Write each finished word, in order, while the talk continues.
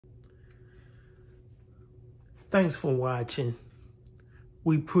Thanks for watching.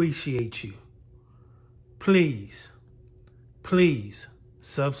 We appreciate you. Please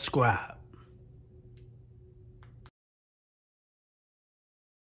subscribe.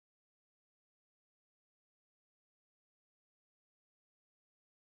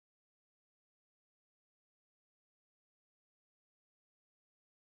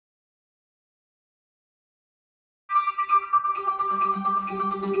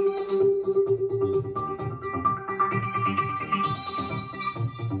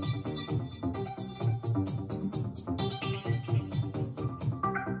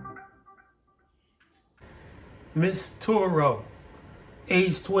 Miss Toro,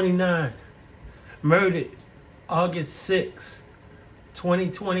 age 29, murdered August 6,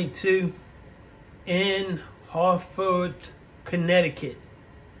 2022 in Hartford, Connecticut.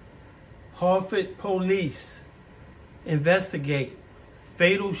 Hartford police investigate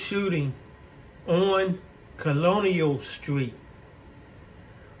fatal shooting on Colonial Street.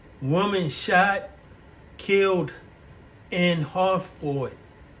 Woman shot, killed in Hartford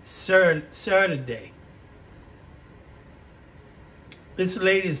Saturday. This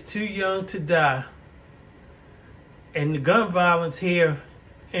lady is too young to die, and the gun violence here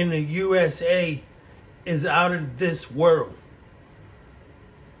in the USA is out of this world.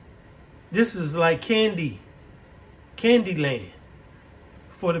 This is like Candyland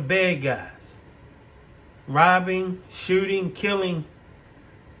for the bad guys. Robbing, shooting, killing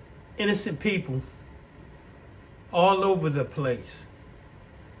innocent people all over the place.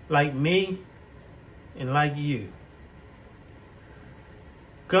 Like me and like you.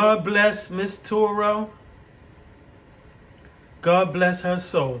 God bless Miss Toro. God bless her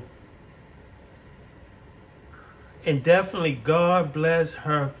soul. And definitely God bless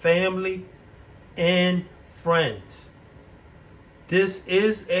her family and friends. This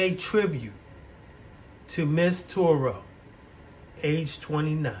is a tribute to Miss Toro, age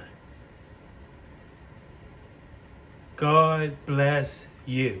 29. God bless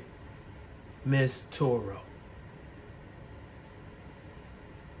you, Miss Toro.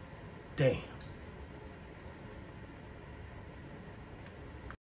 Damn.